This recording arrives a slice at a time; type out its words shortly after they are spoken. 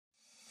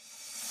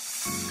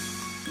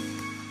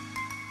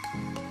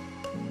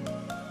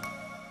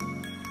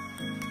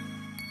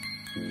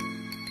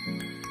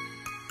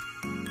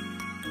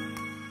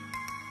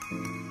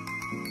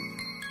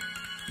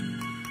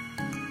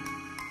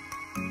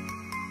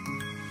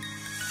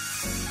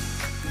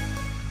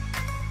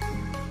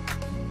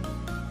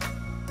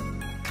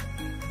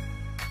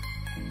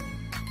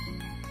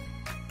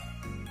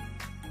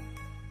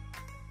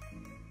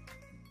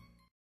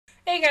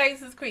Hey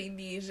guys, it's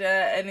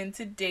Queendija, and in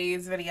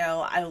today's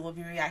video, I will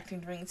be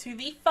reacting to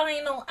the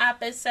final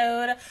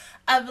episode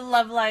of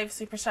Love Live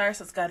Superstar.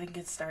 So let's go ahead and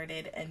get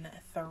started in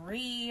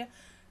 3,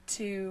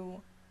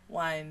 2,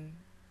 1,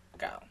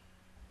 go.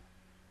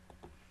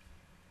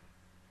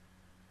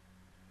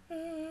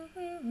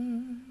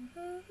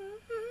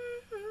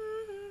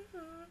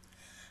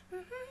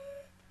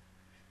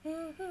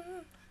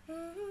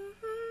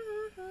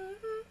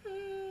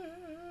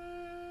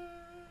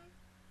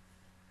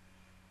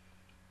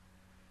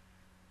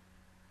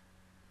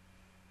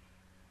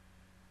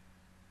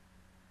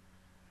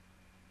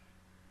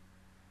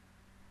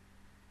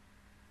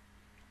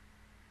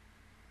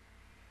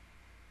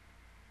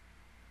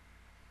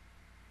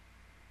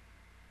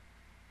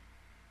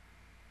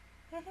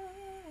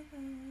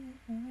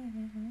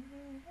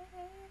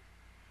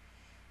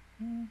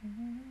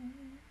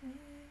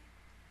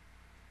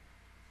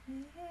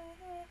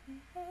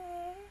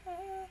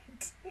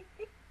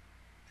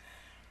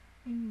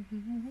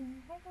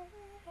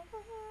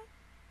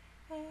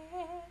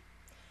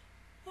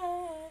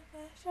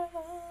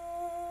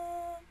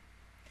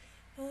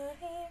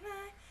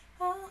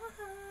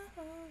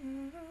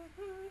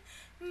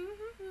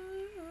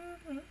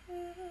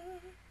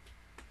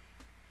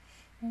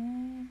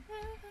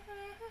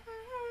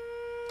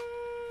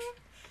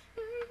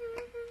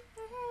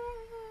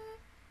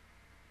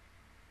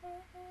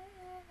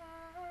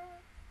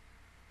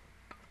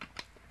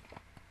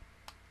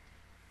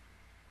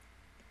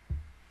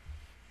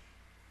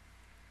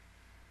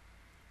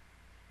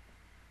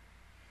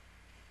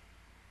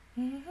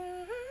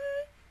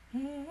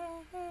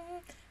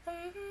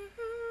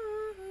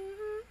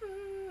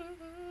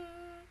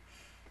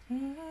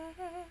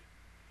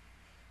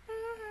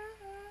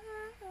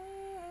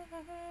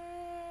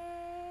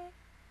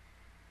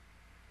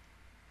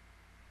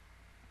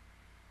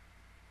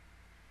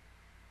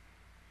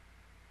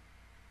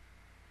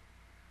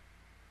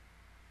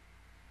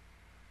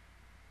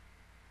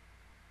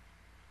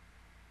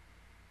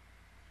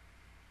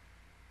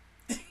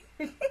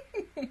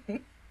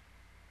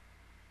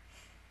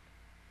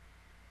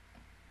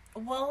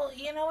 Well,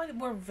 you know what?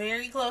 We're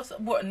very close.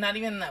 We're not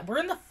even that. We're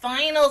in the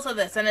finals of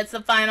this, and it's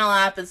the final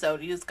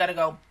episode. You just gotta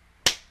go,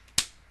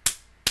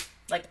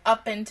 like,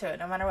 up into it,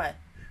 no matter what.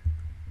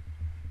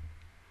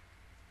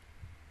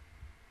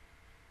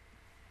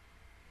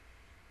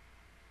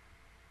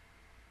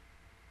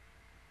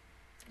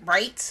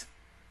 Right?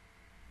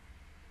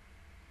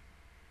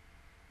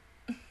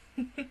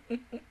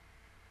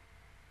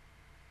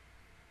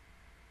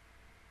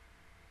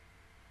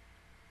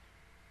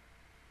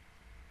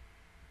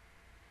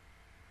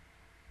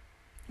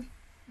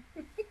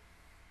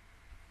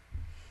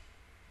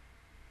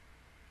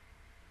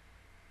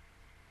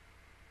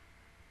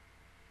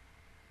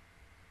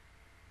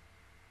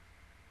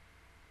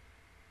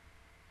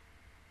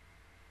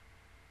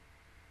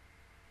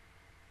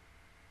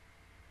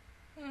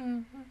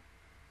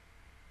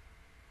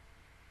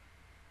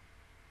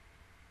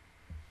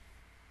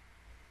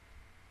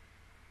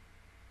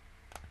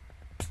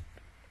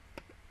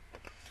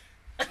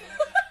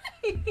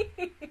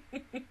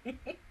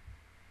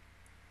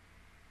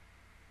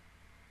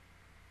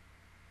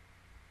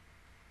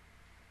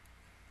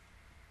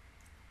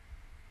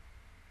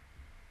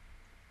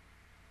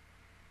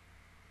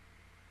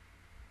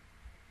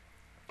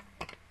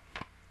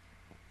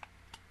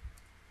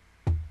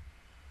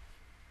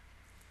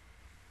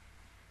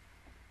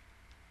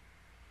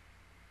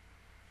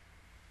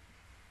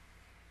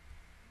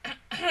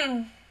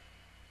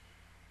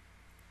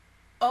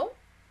 Oh?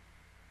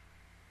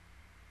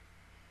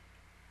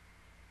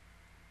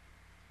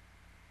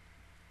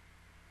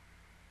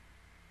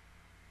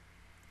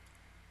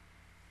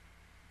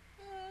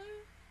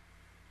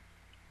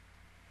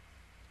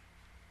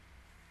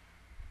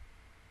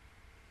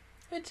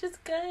 Which is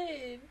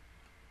good.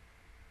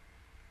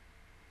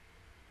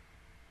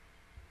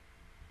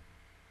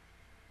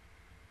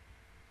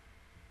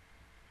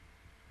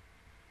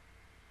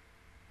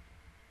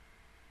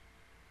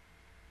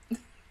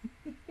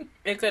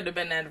 It could have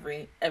been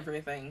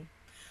everything.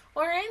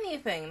 Or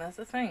anything, that's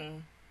the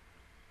thing.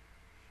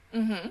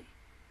 Mm-hmm.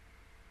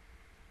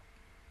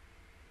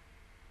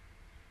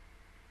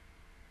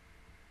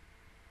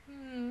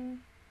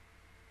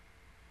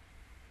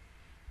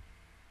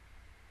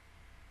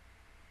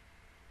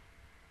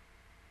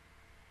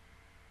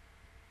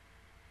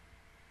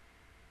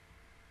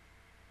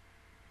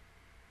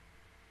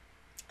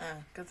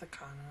 Because of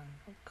Conan,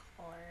 of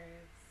course.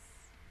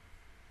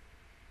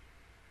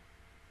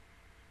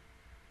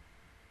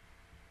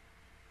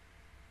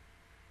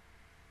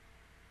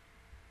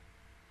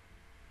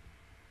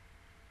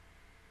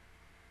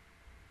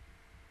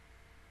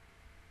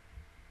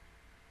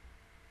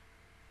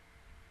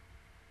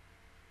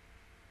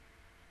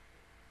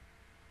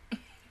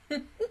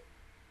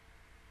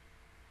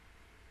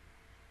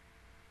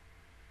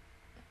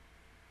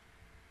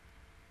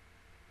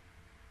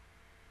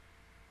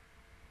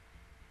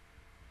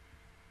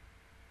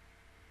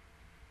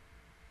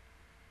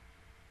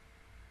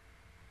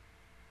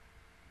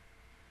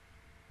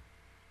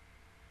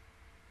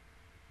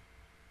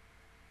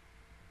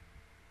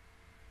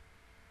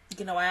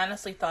 You know, I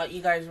honestly thought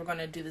you guys were going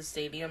to do the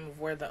stadium of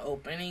where the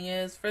opening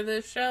is for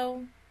this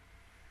show.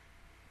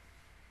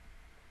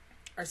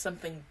 Or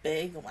something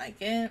big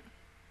like it.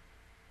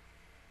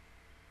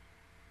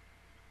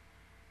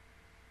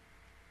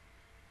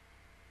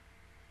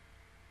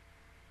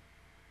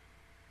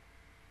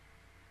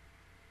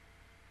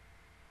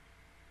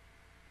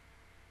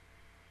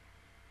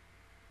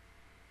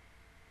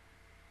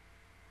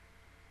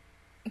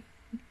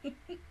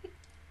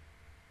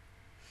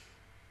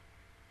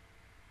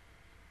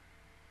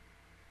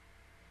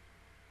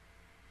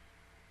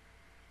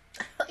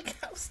 Like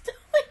how still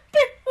like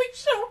barely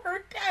show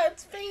her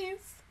dad's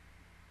face.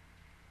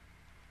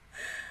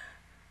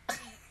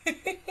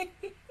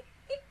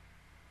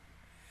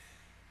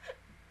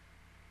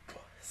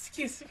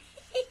 Excuse me.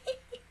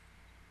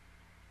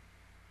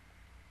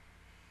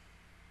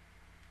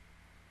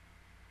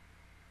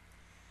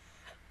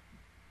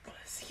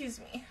 Excuse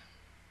me.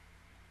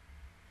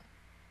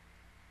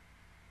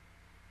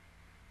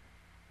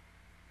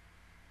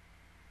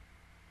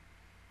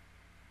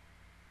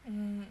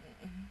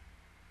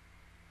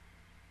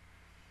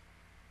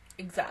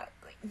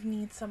 Exactly. You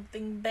need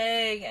something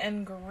big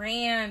and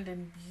grand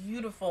and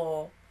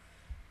beautiful.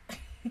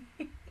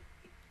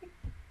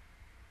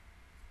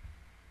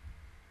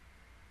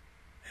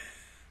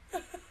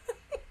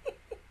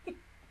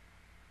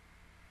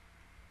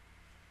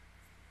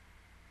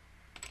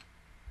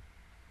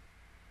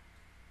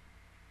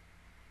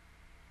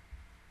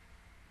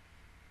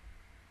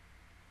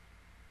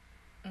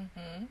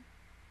 Mm-hmm.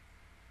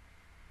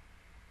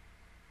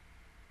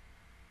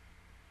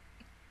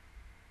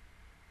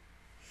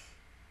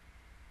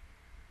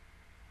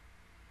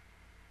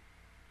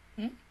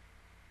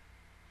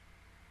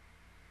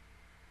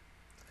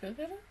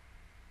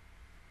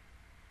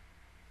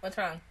 What's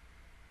wrong?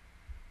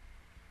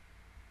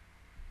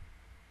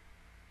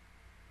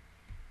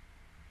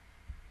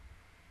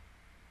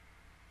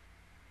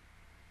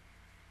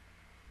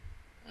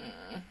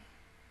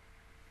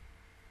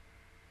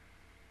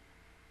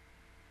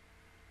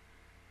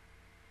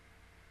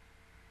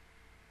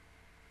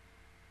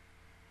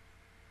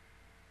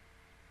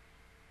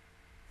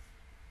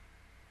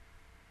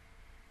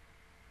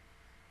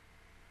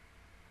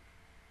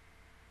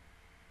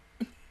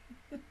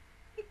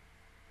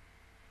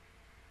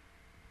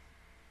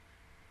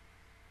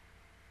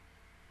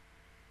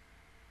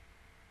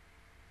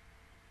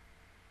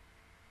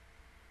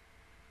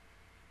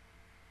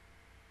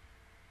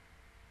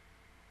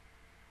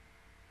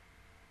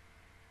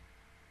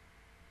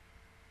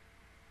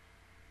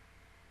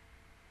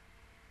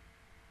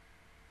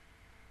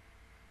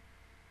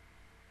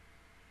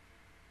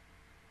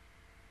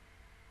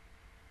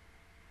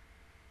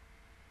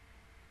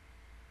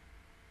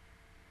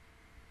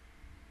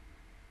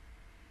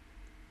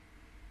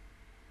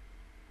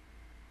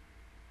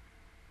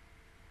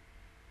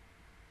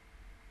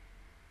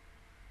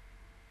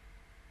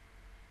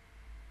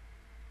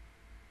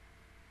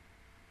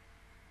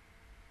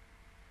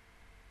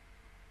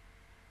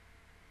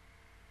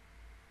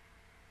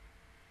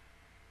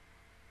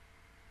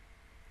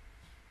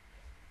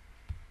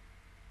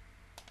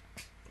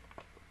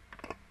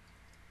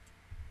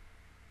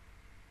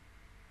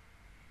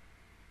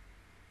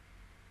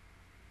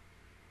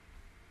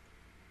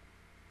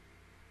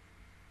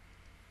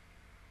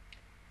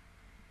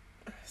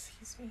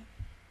 Excuse me.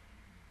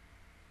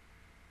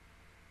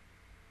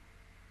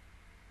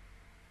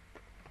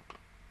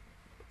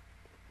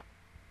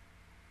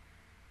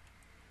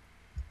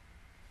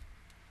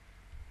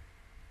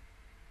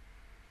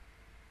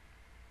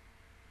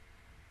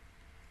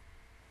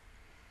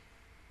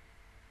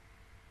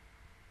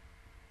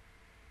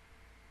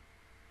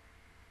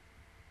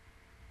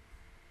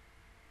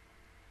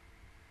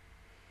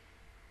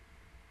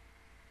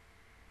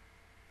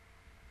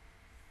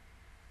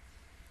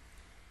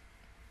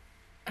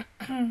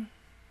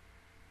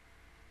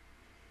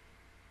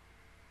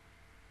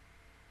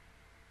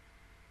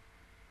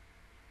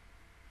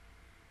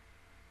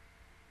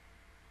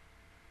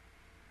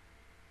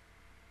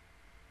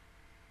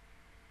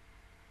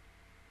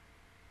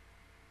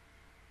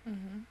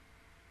 Mm-hmm.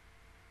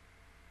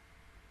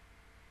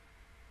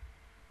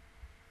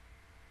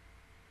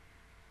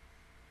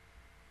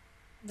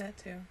 That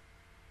too.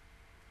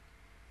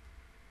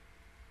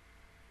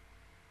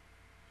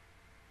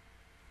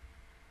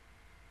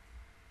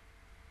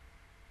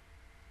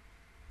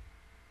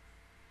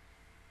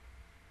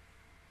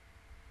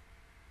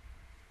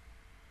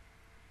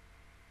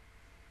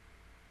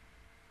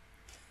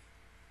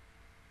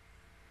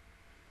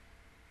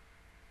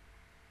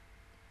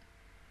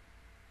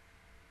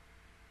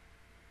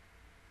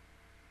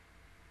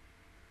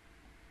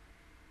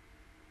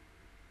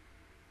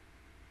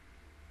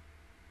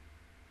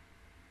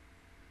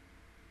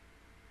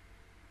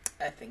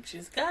 I think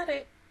she's got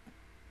it.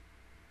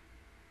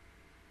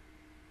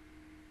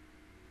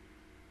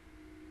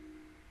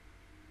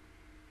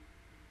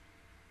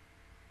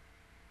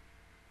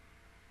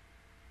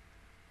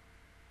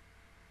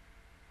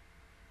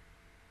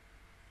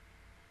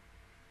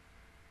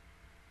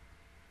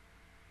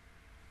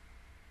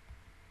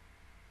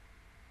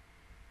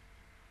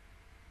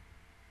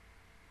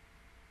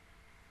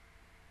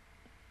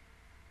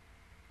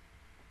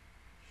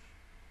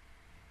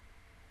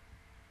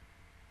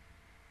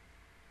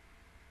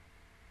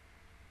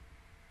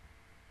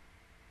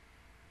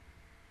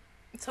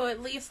 So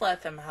at least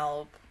let them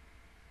help.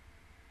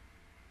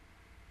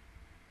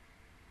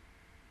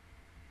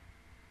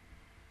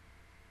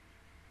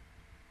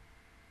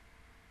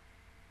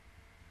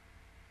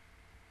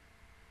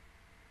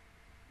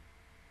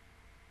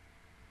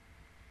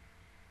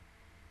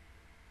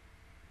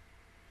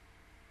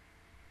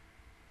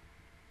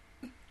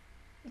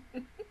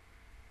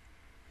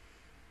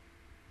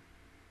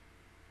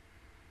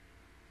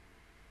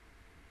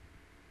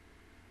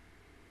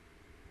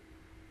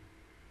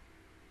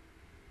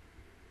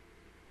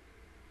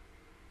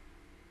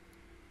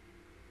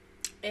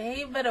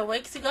 Hey, but it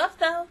wakes you up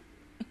though.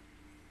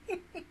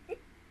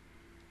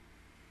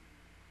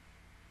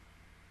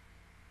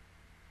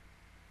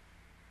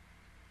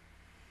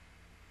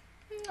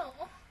 No,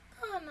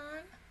 come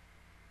on.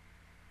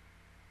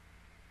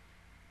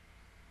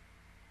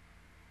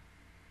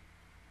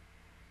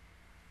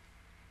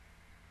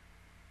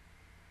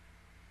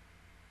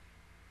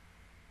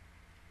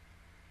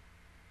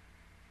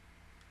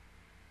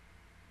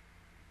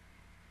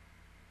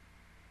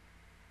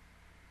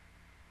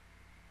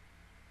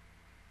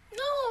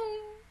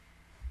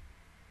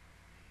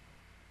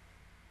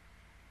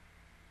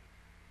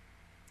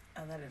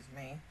 Oh, that is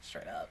me,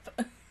 straight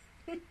up.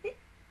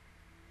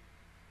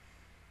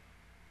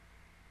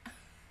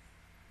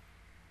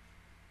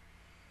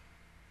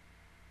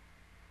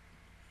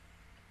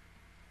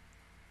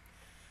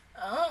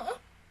 Oh.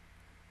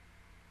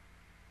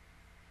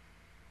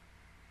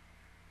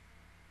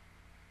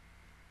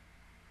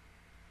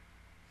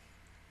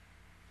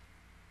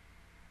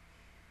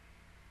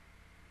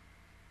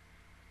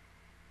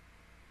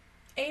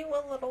 Ain't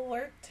a little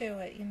work to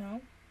it, you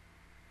know?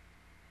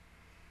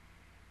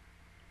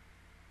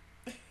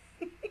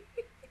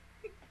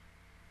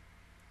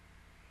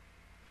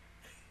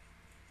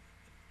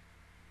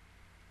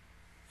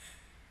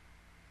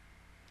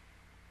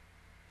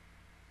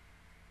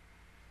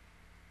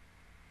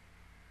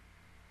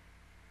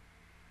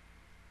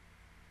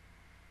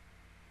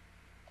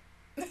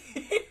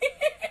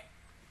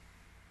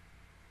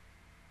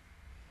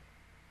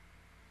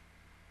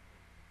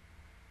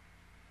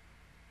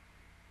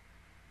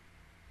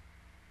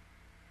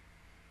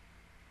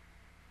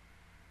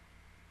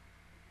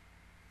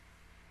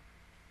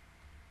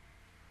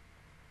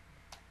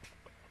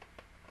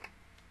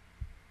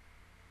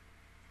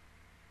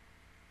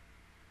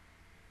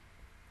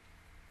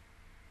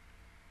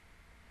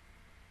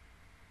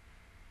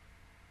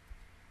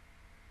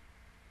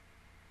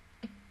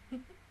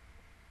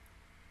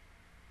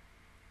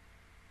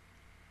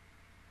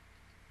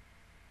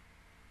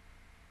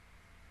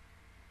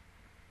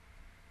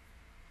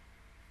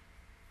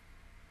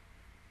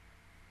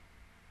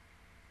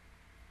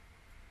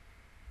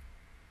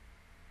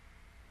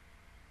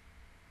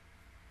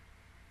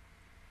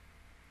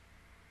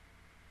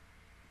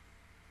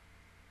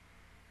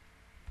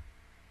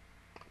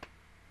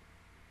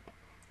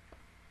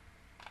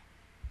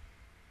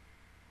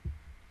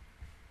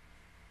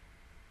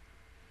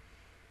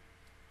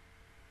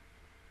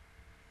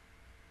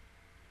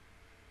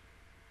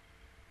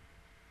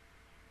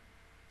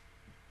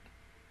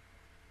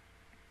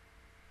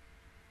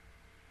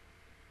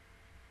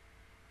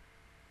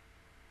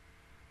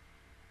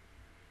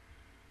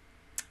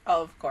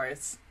 Oh, of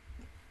course.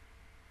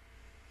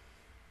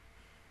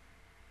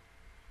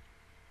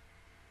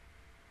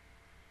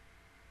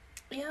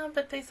 Yeah,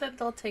 but they said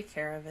they'll take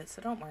care of it,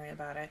 so don't worry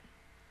about it.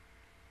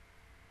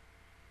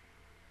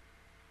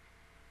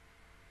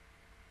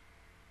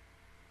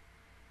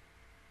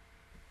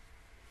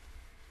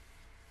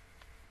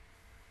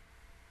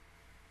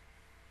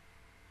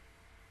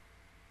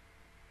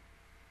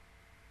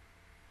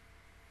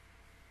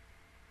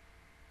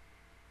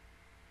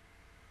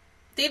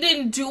 They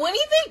didn't do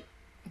anything?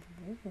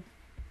 Ooh.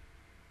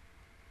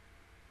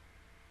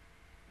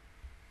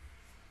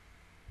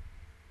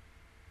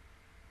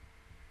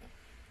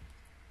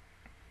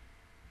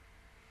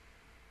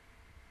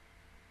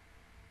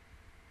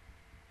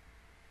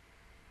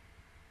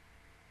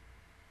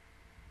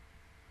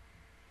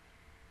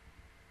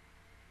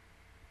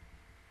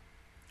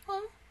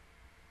 Huh?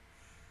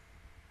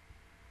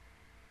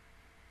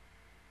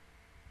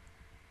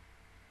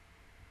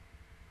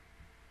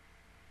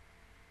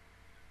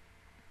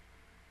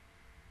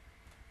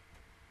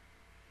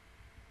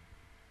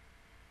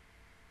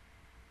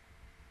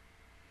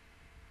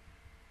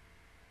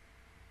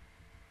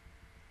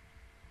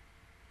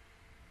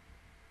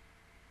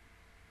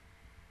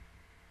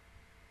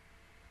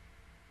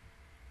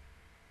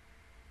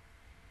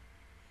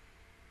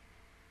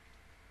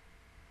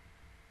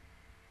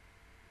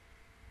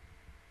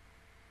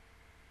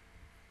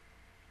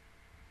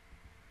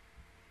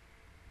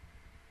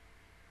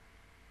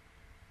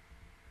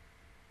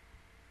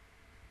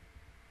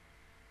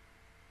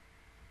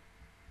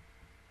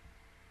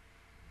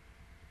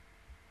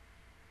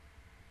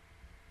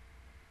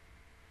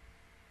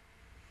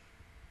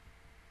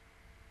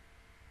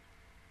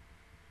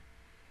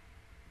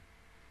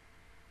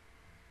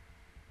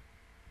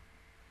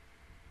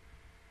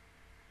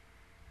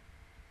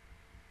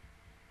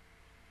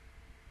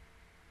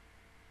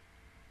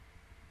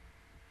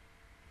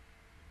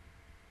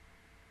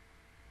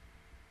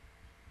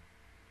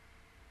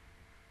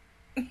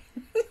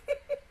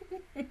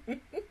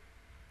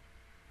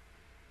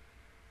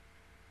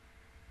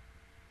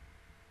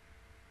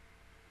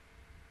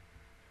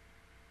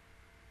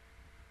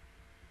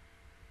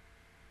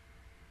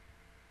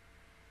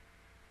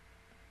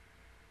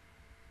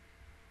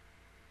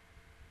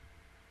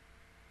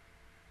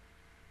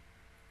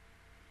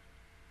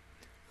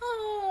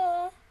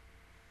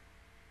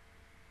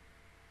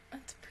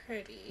 It's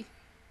pretty.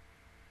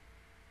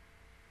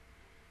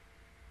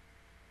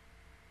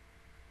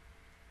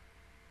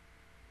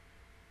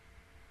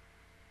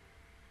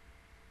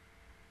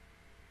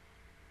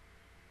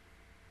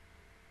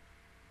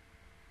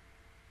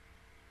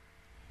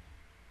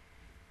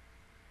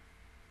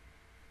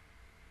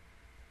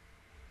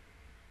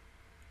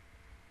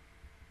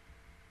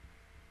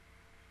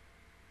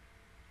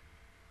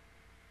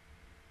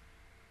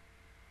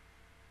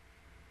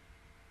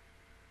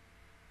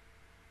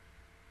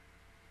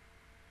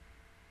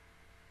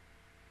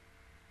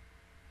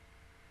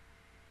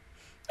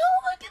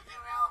 Oh, look at their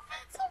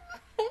outfits.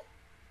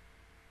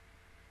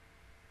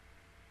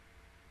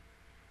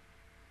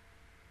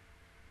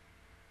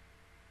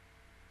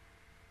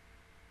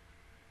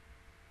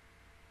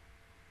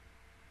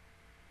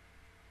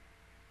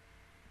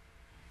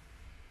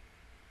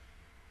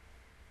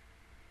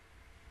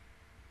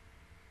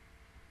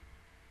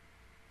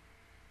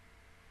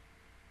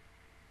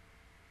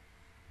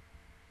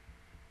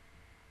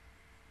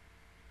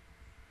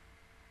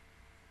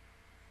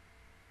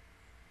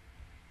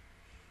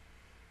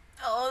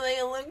 Oh,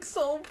 they look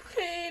so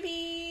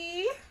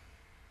pretty.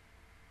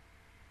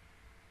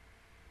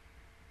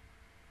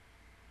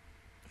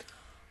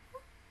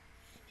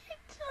 They're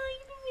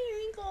tiny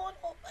marigold.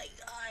 Oh my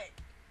god.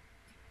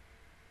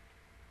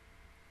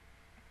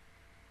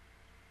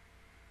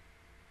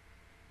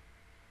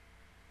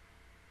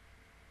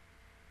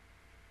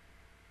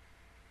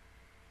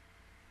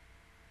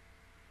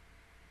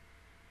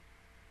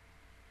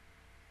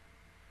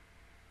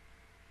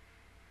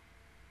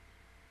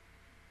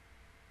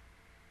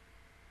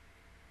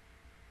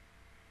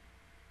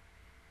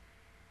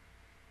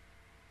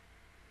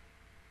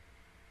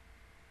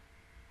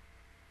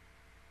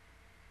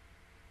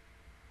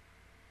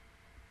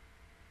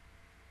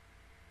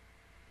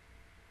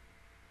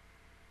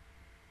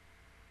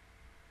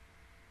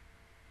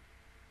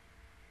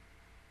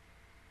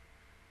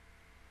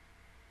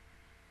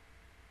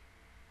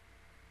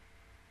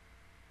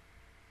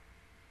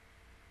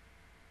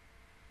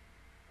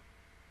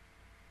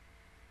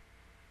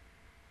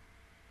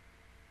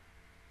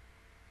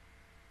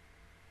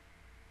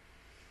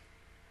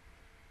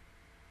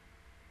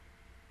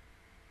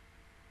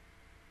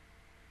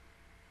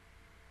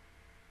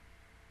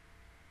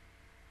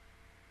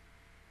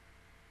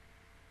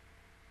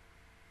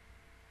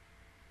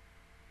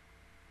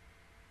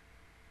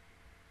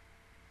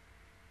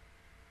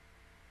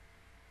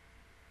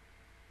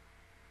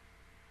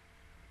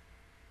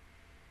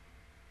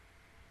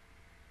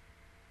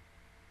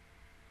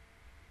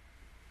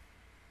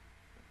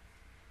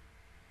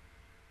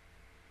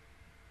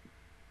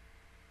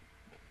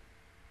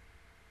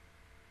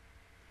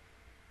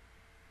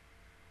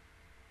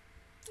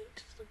 They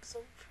just look so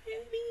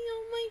pretty.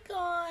 Oh my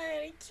god.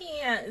 I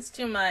can't. It's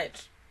too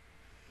much.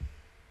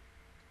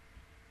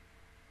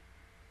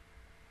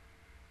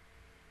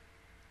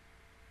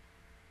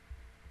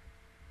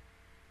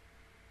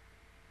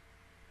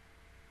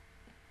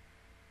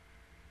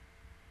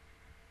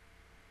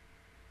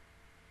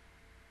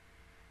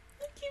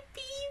 Look at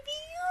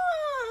baby.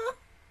 Oh.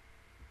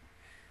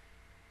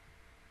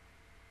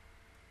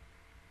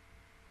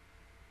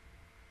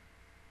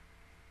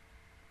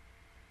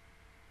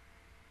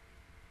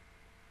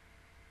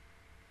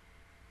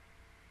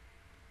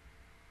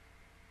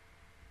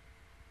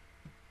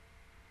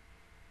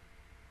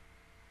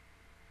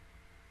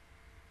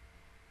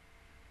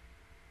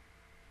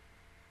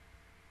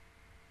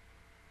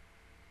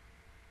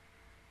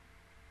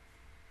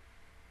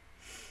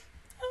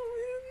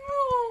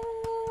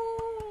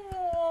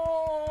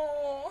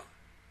 Oh,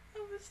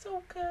 that was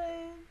so good.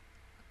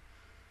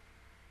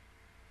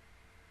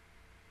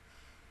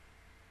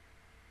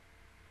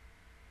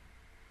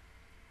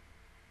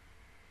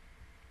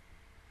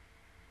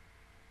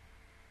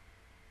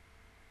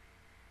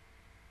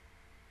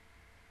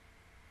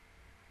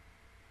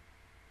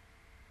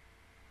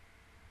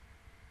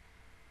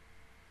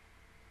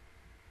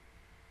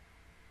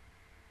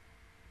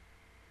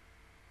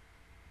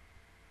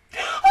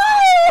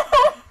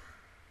 Oh!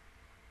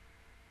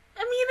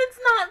 I mean, it's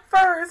not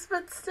first,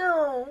 but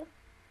still.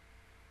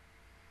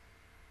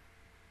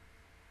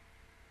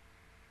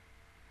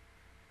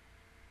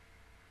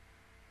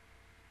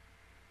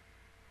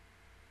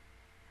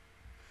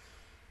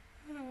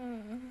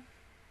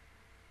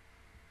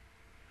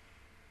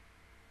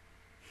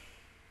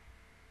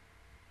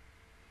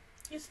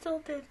 You still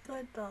did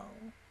good, though.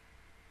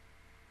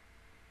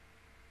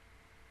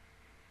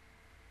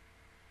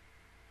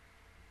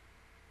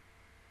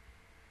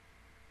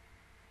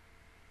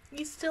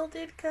 You still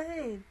did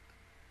good.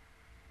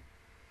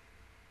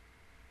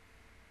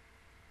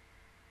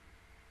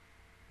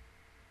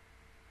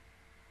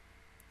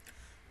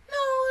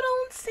 No,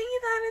 don't say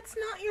that. It's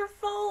not your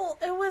fault.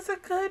 It was a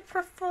good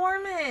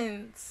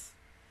performance.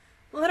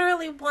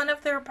 Literally one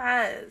of their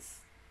best.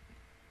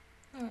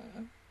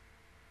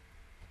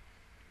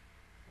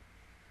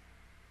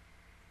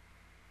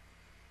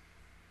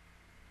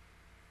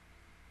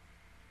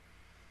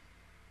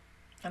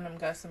 And I'm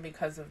guessing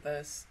because of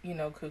this, you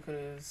know,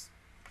 Kukuru's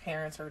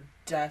parents are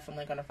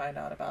definitely going to find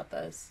out about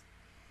this.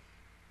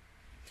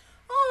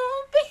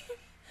 Oh, baby.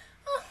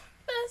 Oh,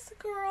 best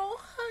girl,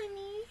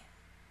 honey.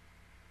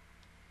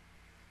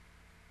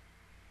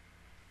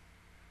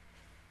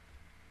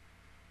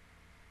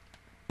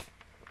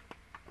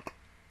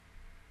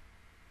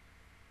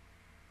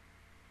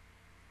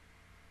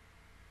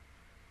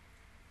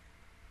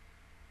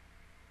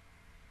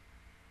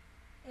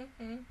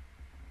 Mm-hmm.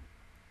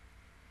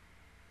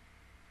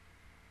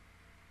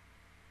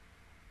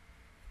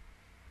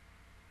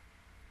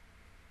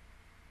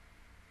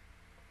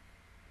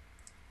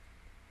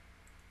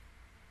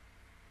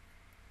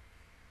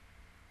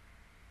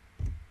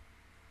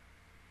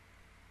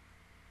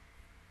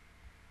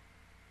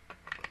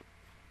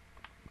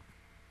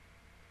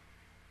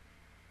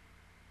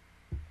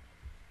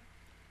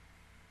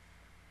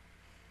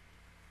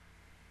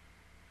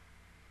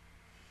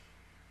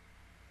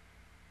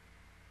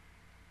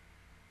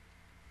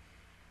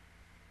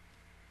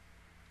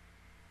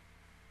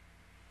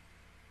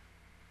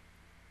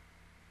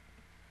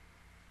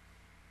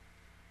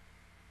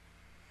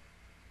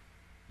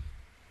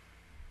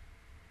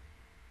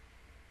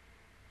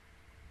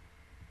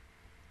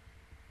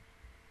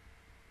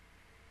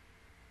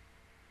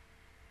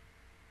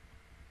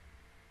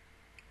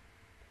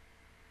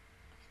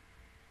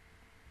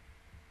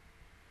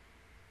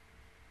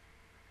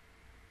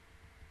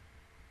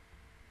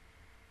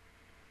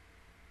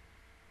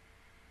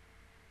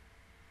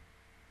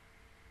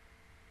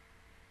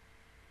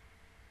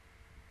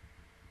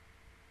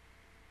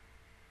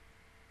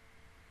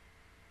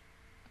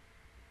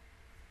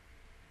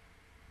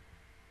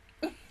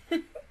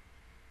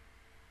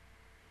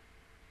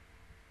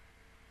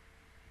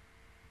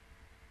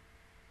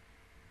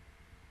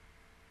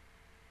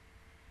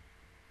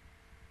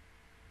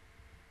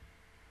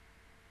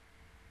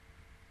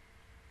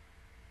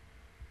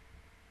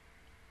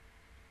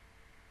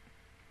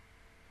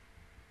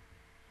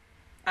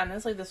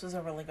 Honestly, this was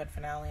a really good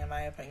finale in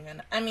my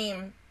opinion. I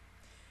mean,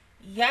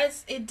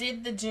 yes, it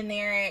did the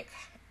generic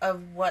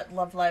of what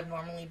Love Live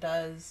normally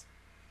does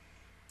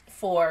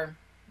for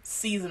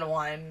season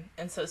 1.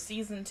 And so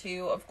season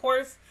 2, of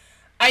course,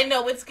 I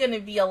know it's going to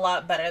be a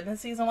lot better than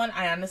season 1.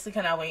 I honestly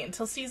cannot wait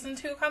until season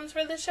 2 comes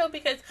for this show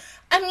because,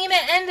 I mean,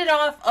 it ended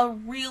off a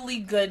really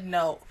good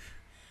note,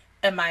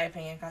 in my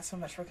opinion. Got so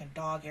much freaking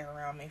dog hair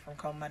around me from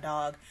combing my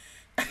dog.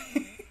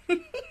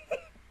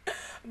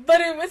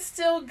 But it was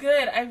still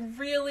good. I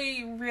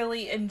really,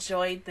 really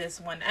enjoyed this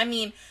one. I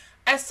mean,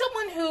 as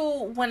someone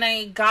who, when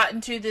I got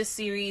into this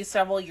series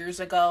several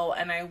years ago,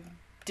 and I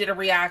did a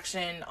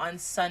reaction on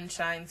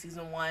Sunshine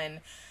Season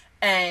 1,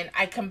 and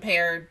I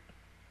compared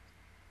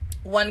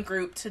one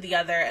group to the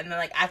other, and then,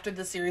 like, after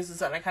the series was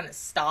done, I kind of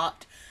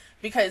stopped,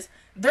 because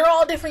they're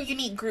all different,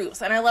 unique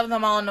groups, and I love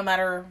them all no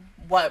matter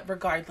what,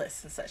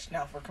 regardless and such.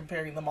 Now, if we're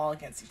comparing them all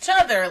against each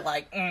other,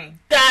 like,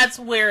 that's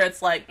where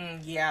it's like,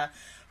 yeah,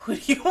 who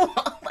do you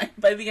want, like,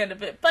 by the end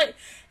of it? But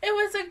it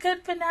was a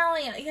good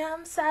finale. Yeah,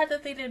 I'm sad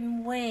that they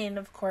didn't win,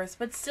 of course,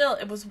 but still,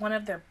 it was one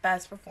of their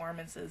best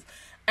performances.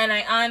 And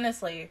I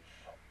honestly,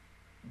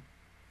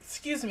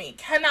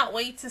 cannot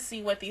wait to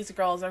see what these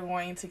girls are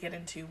going to get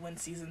into when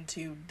season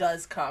 2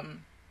 does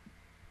come.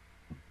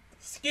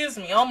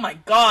 Oh my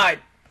god.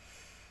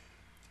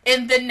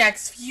 In the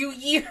next few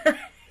years.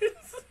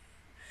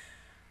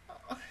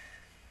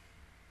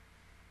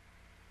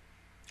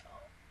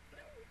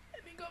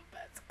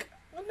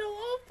 No,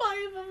 all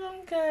 5 of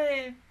them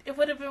good. It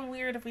would have been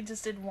weird if we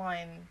just did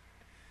one.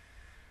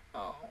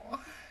 Oh.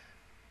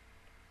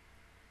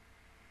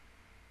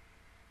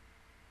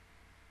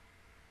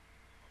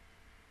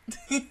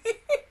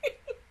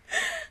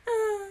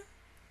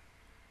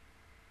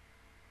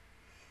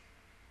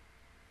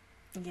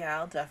 Yeah,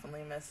 I'll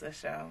definitely miss this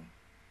show.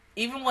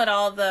 Even with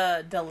all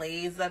the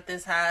delays that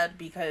this had,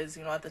 because,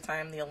 you know, at the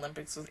time the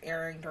Olympics was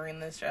airing during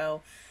this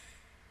show,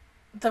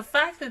 the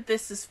fact that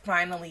this is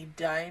finally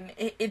done,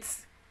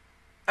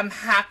 I'm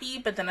happy,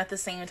 but then at the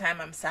same time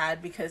I'm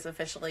sad because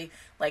officially,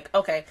 like,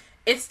 okay,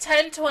 it's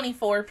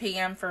 10:24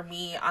 p.m. for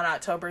me on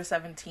October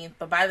 17th,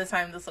 but by the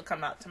time this will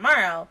come out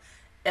tomorrow,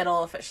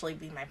 it'll officially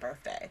be my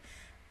birthday.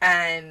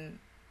 And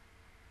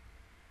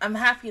I'm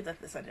happy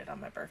that this ended on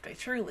my birthday,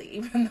 truly,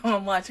 even though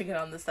I'm watching it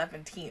on the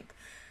 17th.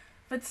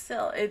 But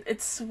still,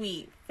 it's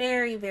sweet.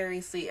 Very,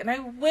 very sweet. And I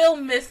will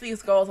miss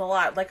these girls a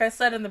lot. Like I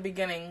said in the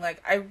beginning,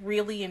 like, I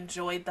really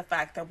enjoyed the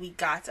fact that we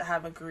got to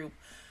have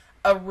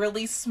a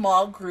really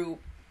small group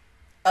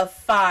of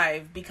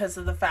 5, because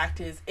of the fact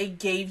is it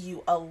gave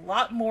you a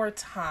lot more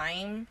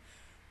time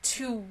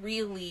to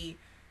really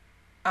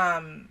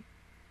to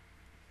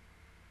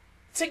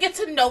get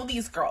to know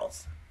these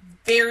girls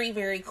very,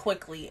 very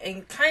quickly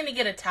and kind of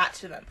get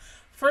attached to them.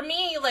 For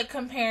me, like,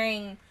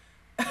 comparing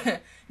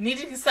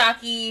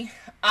Nijikisaki,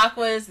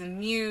 Aquas, and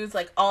Muse,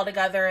 like, all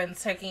together and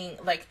taking,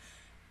 like,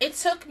 it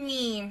took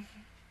me,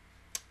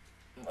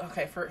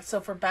 okay,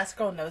 for Best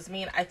Girl Knows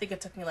Me, I think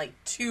it took me, like,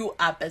 2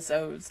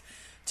 episodes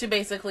to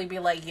basically be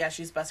like, yeah,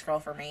 she's best girl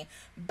for me.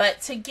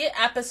 But to get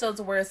episodes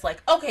where it's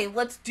like, okay,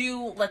 let's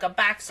do like a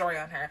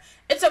backstory on her,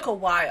 it took a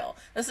while.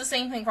 That's the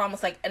same thing for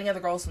almost like any other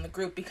girls in the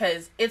group,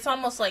 because it's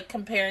almost like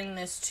comparing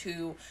this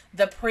to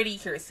the Pretty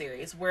Cure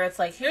series, where it's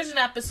like, here's an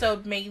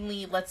episode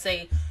mainly, let's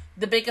say,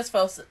 the biggest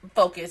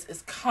focus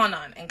is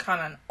Kanan and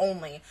Kanan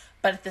only.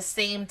 But at the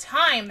same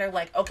time, they're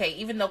like, okay,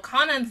 even though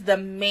Kanan's the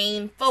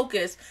main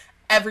focus,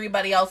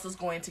 everybody else is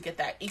going to get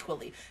that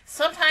equally.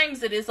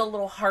 Sometimes it is a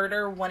little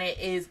harder when it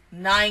is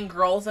 9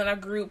 girls in a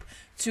group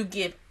to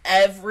give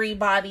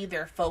everybody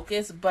their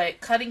focus,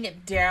 but cutting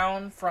it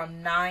down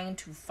from 9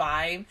 to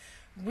 5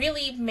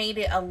 really made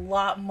it a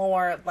lot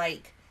more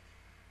like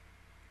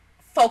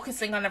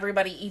focusing on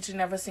everybody each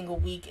and every single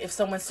week. If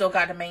someone still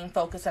got a main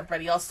focus,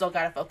 everybody else still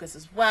got a focus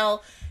as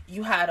well.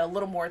 You had a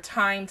little more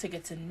time to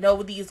get to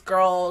know these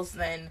girls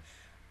than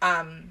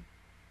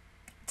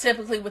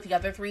typically with the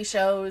other 3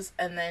 shows.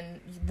 And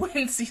then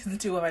when season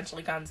 2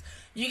 eventually comes,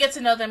 you get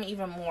to know them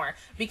even more,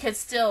 because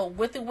still,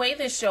 with the way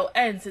this show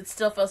ends, it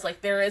still feels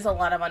like there is a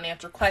lot of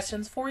unanswered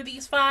questions for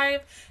these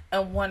 5,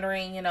 and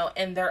wondering, you know,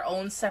 in their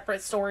own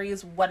separate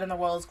stories, what in the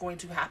world is going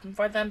to happen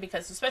for them.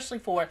 Because especially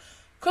for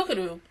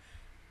Kukuru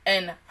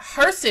and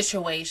her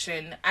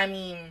situation, I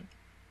mean,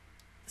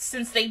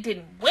 since they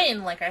didn't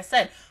win, like I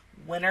said,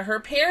 when are her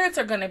parents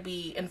are going to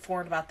be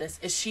informed about this?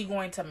 Is she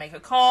going to make a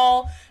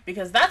call?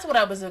 Because that's what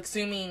I was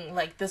assuming,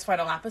 like, this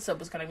final episode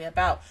was going to be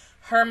about.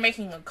 Her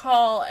making a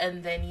call,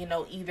 and then, you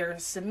know, either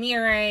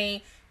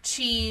Samire,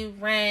 Chi,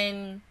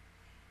 Ren,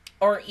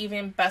 or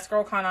even Best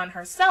Girl Kanan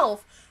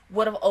herself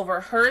would have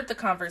overheard the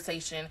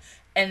conversation,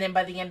 and then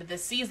by the end of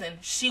this season,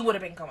 she would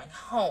have been going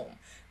home.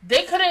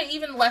 They could have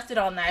even left it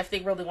on that if they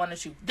really wanted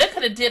to. They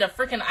could have did a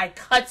freaking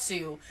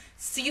Aikatsu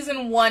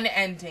season 1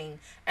 ending,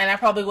 and I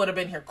probably would have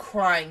been here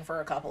crying for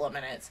a couple of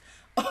minutes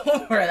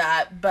over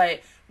that.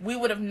 But we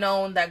would have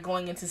known that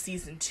going into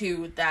season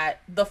 2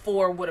 that the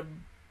 4 would have...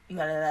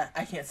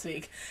 I can't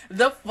speak.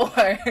 The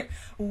 4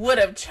 would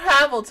have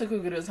traveled to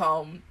Kukuru's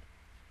home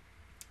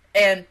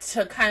and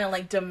to kind of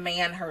like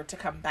demand her to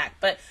come back.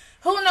 But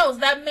who knows?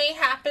 That may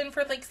happen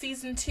for like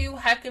season 2.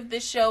 Heck, if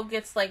this show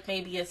gets like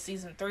maybe a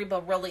season 3,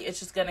 but really it's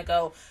just gonna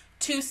go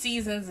 2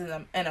 seasons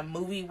in a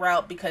movie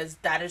route, because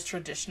that is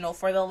traditional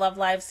for the Love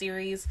Live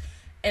series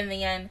in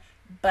the end.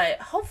 But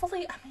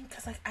hopefully, I mean,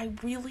 because like I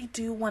really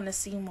do want to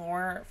see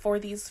more for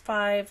these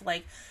 5,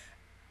 like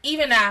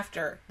even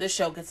after the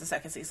show gets a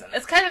 2nd season.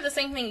 It's kind of the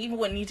same thing even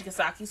with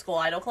Nijigasaki School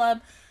Idol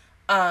Club,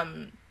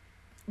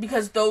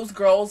 because those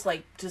girls,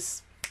 like,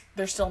 just,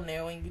 they're still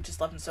new and you just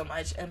love them so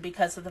much. And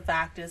because of the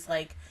fact is,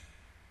 like,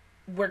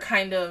 we're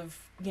kind of,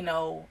 you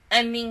know,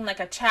 ending like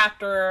a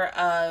chapter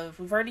of,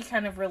 we've already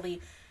kind of really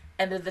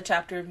ended the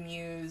chapter of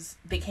Muse.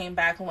 They came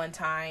back one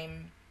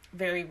time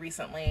very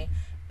recently.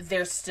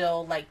 They're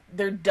still like,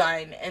 they're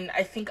done. And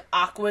I think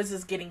Aqua's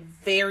is getting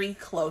very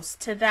close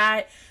to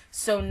that.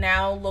 So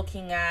now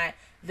looking at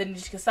the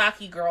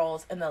Nijigasaki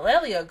girls and the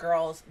Lelia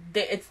girls,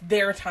 it's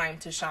their time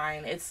to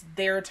shine. It's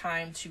their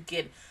time to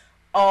get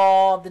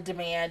all the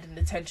demand and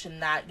attention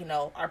that, you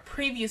know, our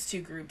previous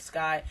 2 groups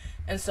got.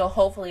 And so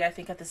hopefully, I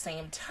think at the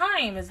same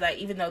time is that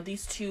even though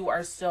these 2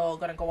 are still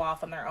going to go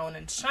off on their own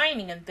and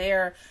shining in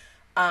their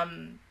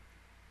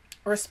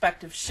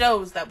respective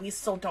shows, that we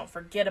still don't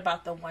forget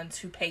about the ones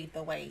who paved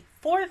the way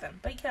for them.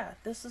 But yeah,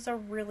 this is a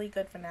really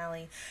good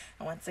finale.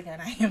 And once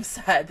again, I am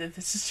sad that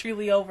this is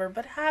truly over,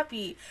 but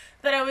happy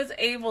that I was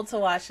able to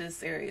watch this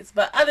series.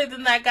 But other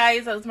than that,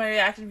 guys, that was my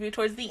reaction view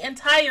towards the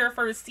entire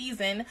 1st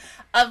season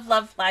of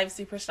Love Live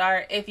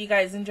Superstar. If you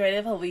guys enjoyed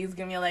it, please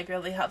give me a like. It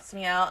really helps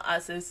me out.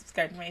 Also,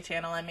 subscribe to my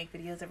channel. I make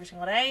videos every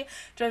single day.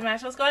 Join my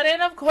National Squad.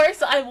 And of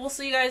course, I will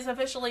see you guys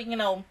officially, you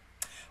know,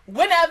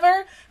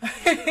 whenever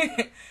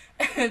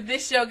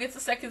this show gets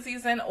a 2nd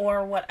season,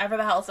 or whatever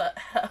the hell's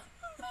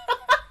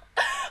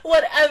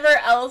whatever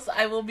else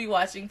I will be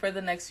watching for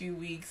the next few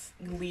weeks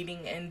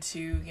leading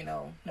into, you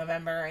know,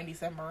 November and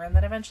December, and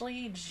then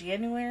eventually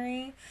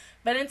January.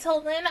 But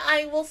until then,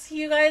 I will see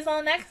you guys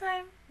all next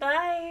time.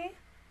 Bye!